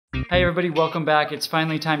Hey everybody, welcome back. It's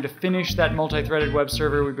finally time to finish that multi-threaded web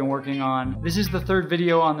server we've been working on. This is the third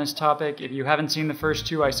video on this topic. If you haven't seen the first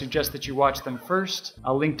two, I suggest that you watch them first.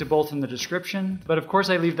 I'll link to both in the description, but of course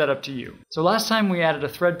I leave that up to you. So last time we added a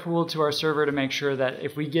thread pool to our server to make sure that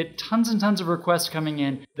if we get tons and tons of requests coming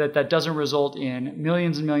in, that doesn't result in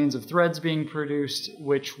millions and millions of threads being produced,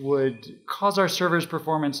 which would cause our server's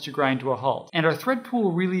performance to grind to a halt. And our thread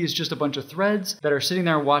pool really is just a bunch of threads that are sitting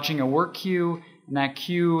there watching a work queue. And that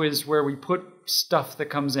queue is where we put stuff that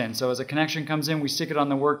comes in. So as a connection comes in, we stick it on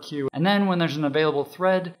the work queue. And then when there's an available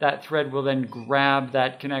thread, that thread will then grab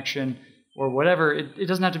that connection or whatever. It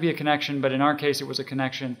doesn't have to be a connection, but in our case, it was a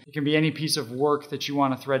connection. It can be any piece of work that you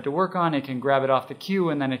want a thread to work on. It can grab it off the queue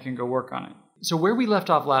and then it can go work on it. So where we left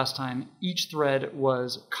off last time, each thread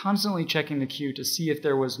was constantly checking the queue to see if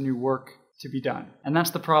there was new work to be done. And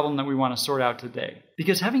that's the problem that we want to sort out today.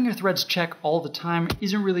 Because having your threads check all the time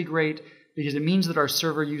isn't really great, because it means that our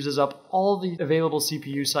server uses up all the available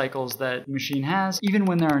CPU cycles that the machine has, even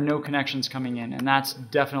when there are no connections coming in, and that's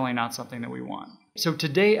definitely not something that we want. So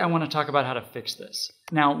today I want to talk about how to fix this.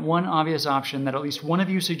 Now, one obvious option that at least one of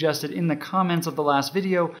you suggested in the comments of the last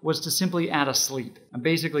video was to simply add a sleep. And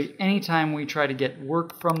basically, anytime we try to get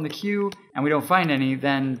work from the queue and we don't find any,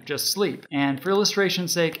 then just sleep. And for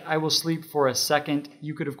illustration's sake, I will sleep for a second.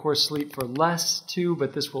 You could, of course, sleep for less too,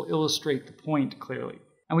 but this will illustrate the point clearly.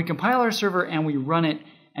 And we compile our server and we run it,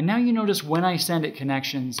 and now you notice when I send it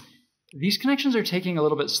connections, these connections are taking a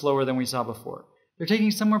little bit slower than we saw before. They're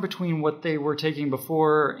taking somewhere between what they were taking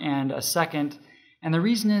before and a second, and the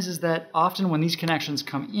reason is that often when these connections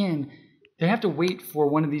come in, they have to wait for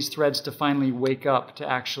one of these threads to finally wake up to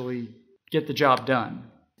actually get the job done.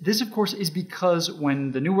 This, of course, is because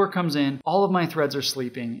when the new work comes in, all of my threads are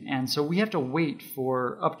sleeping, and so we have to wait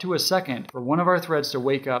for up to a second for one of our threads to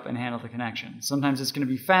wake up and handle the connection. Sometimes it's going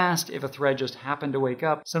to be fast if a thread just happened to wake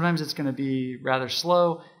up. Sometimes it's going to be rather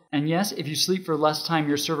slow. And yes, if you sleep for less time,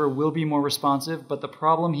 your server will be more responsive, but the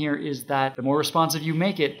problem here is that the more responsive you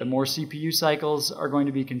make it, the more CPU cycles are going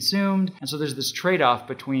to be consumed, and so there's this trade-off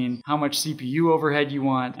between how much CPU overhead you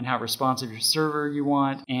want and how responsive your server you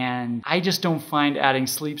want, and I just don't find adding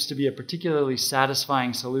sleeps to be a particularly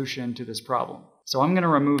satisfying solution to this problem. So I'm going to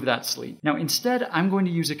remove that sleep. Now instead, I'm going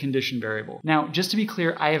to use a condition variable. Now, just to be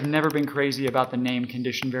clear, I have never been crazy about the name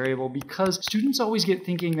condition variable because students always get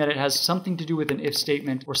thinking that it has something to do with an if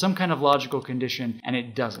statement or some kind of logical condition, and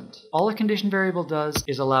it doesn't. All a condition variable does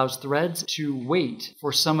is allows threads to wait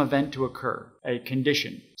for some event to occur, a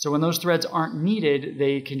condition. So when those threads aren't needed,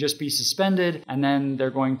 they can just be suspended, and then they're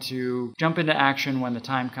going to jump into action when the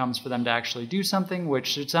time comes for them to actually do something,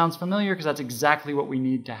 which it sounds familiar because that's exactly what we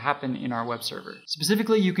need to happen in our web server.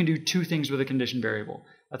 Specifically, you can do two things with a condition variable.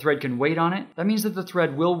 A thread can wait on it. That means that the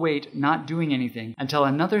thread will wait, not doing anything, until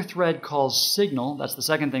another thread calls signal. That's the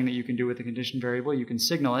second thing that you can do with the condition variable. You can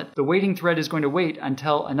signal it. The waiting thread is going to wait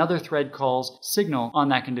until another thread calls signal on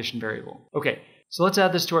that condition variable. Okay. So let's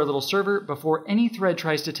add this to our little server. Before any thread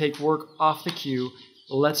tries to take work off the queue,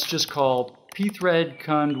 let's just call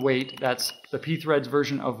pthread.wait. That's the pthread's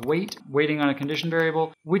version of wait, waiting on a condition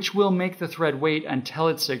variable, which will make the thread wait until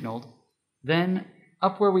it's signaled. Then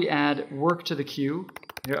up where we add work to the queue,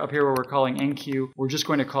 up here where we're calling enqueue, we're just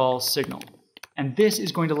going to call signal. And this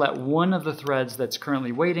is going to let one of the threads that's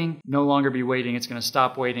currently waiting no longer be waiting. It's going to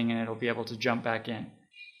stop waiting and it'll be able to jump back in.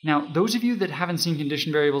 Now, those of you that haven't seen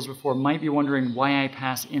condition variables before might be wondering why I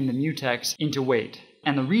pass in the mutex into wait.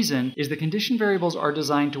 And the reason is the condition variables are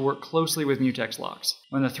designed to work closely with mutex locks.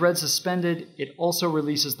 When the thread's suspended, it also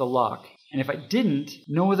releases the lock. And if I didn't,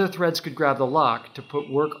 no other threads could grab the lock to put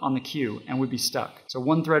work on the queue and would be stuck. So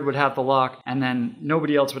one thread would have the lock and then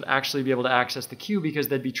nobody else would actually be able to access the queue because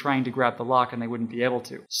they'd be trying to grab the lock and they wouldn't be able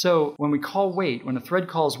to. So when we call wait, when a thread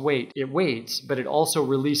calls wait, it waits, but it also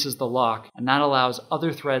releases the lock, and that allows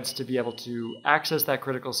other threads to be able to access that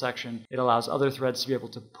critical section. It allows other threads to be able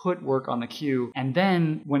to put work on the queue, and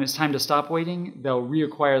then when it's time to stop waiting, they'll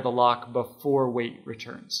reacquire the lock before wait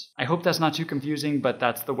returns. I hope that's not too confusing, but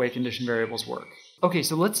that's the way condition variables work. Okay,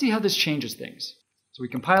 so let's see how this changes things. So we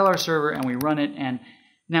compile our server and we run it, and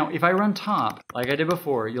now if I run top, like I did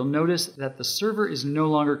before, you'll notice that the server is no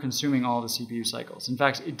longer consuming all the CPU cycles. In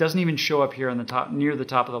fact, it doesn't even show up here on the top, near the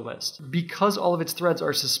top of the list, because all of its threads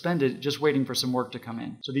are suspended, just waiting for some work to come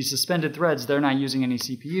in. So these suspended threads, they're not using any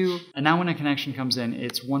CPU, and now when a connection comes in,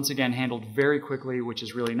 it's once again handled very quickly, which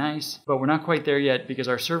is really nice, but we're not quite there yet because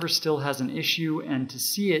our server still has an issue, and to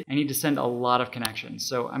see it, I need to send a lot of connections.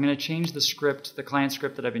 So I'm going to change the script, the client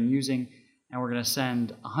script that I've been using, and we're going to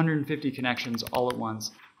send 150 connections all at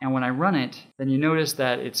once. And when I run it, then you notice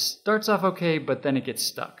that it starts off okay, but then it gets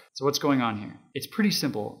stuck. So what's going on here? It's pretty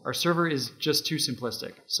simple. Our server is just too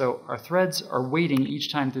simplistic. So our threads are waiting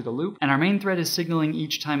each time through the loop, and our main thread is signaling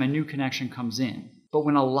each time a new connection comes in. But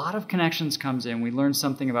when a lot of connections comes in, we learn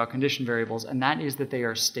something about condition variables, and that is that they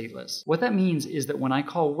are stateless. What that means is that when I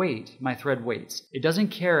call wait, my thread waits. It doesn't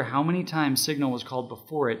care how many times signal was called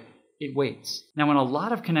before it waits. Now when a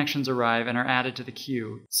lot of connections arrive and are added to the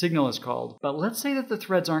queue, signal is called, but let's say that the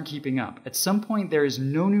threads aren't keeping up. At some point there is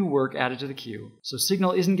no new work added to the queue, so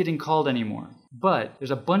signal isn't getting called anymore. But there's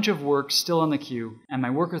a bunch of work still on the queue, and my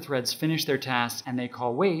worker threads finish their tasks and they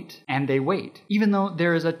call wait, and they wait. Even though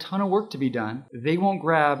there is a ton of work to be done, they won't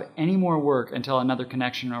grab any more work until another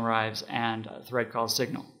connection arrives and a thread calls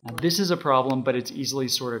signal. Now this is a problem, but it's easily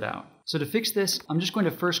sorted out. So to fix this, I'm just going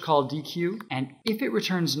to first call dequeue, and if it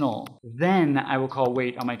returns null, then I will call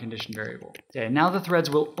wait on my condition variable. Okay, now the threads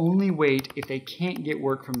will only wait if they can't get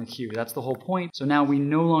work from the queue. That's the whole point. So now we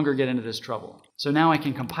no longer get into this trouble. So now I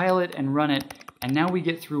can compile it and run it, and now we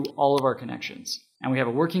get through all of our connections. And we have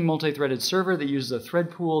a working multi-threaded server that uses a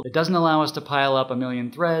thread pool that doesn't allow us to pile up a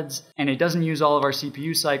million threads, and it doesn't use all of our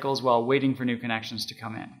CPU cycles while waiting for new connections to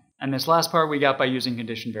come in. And this last part we got by using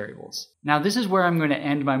condition variables. Now this is where I'm going to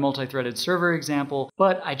end my multi-threaded server example,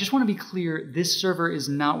 but I just want to be clear, this server is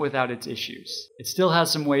not without its issues. It still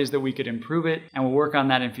has some ways that we could improve it, and we'll work on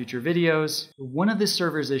that in future videos. One of this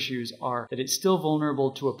server's issues are that it's still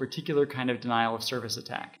vulnerable to a particular kind of denial of service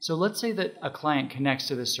attack. So let's say that a client connects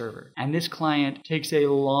to this server, and this client takes a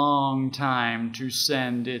long time to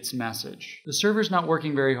send its message. The server's not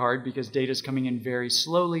working very hard because data's coming in very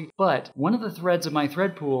slowly, but one of the threads of my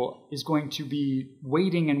thread pool is going to be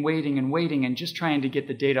waiting and waiting and waiting and just trying to get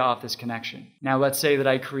the data off this connection. Now let's say that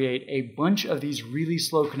I create a bunch of these really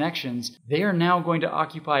slow connections. They are now going to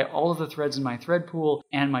occupy all of the threads in my thread pool,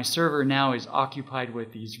 and my server now is occupied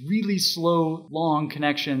with these really slow, long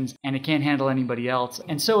connections, and it can't handle anybody else.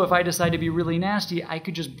 And so if I decide to be really nasty, I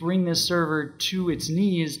could just bring this server to its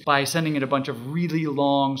knees by sending it a bunch of really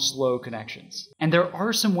long, slow connections. And there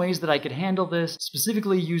are some ways that I could handle this,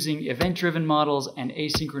 specifically using event-driven models and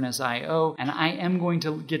asynchronous I/O, and I am going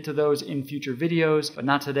to get to those in future videos, but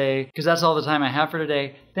not today, because that's all the time I have for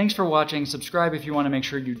today. Thanks for watching. Subscribe if you want to make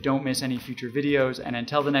sure you don't miss any future videos, and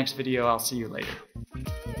until the next video, I'll see you later.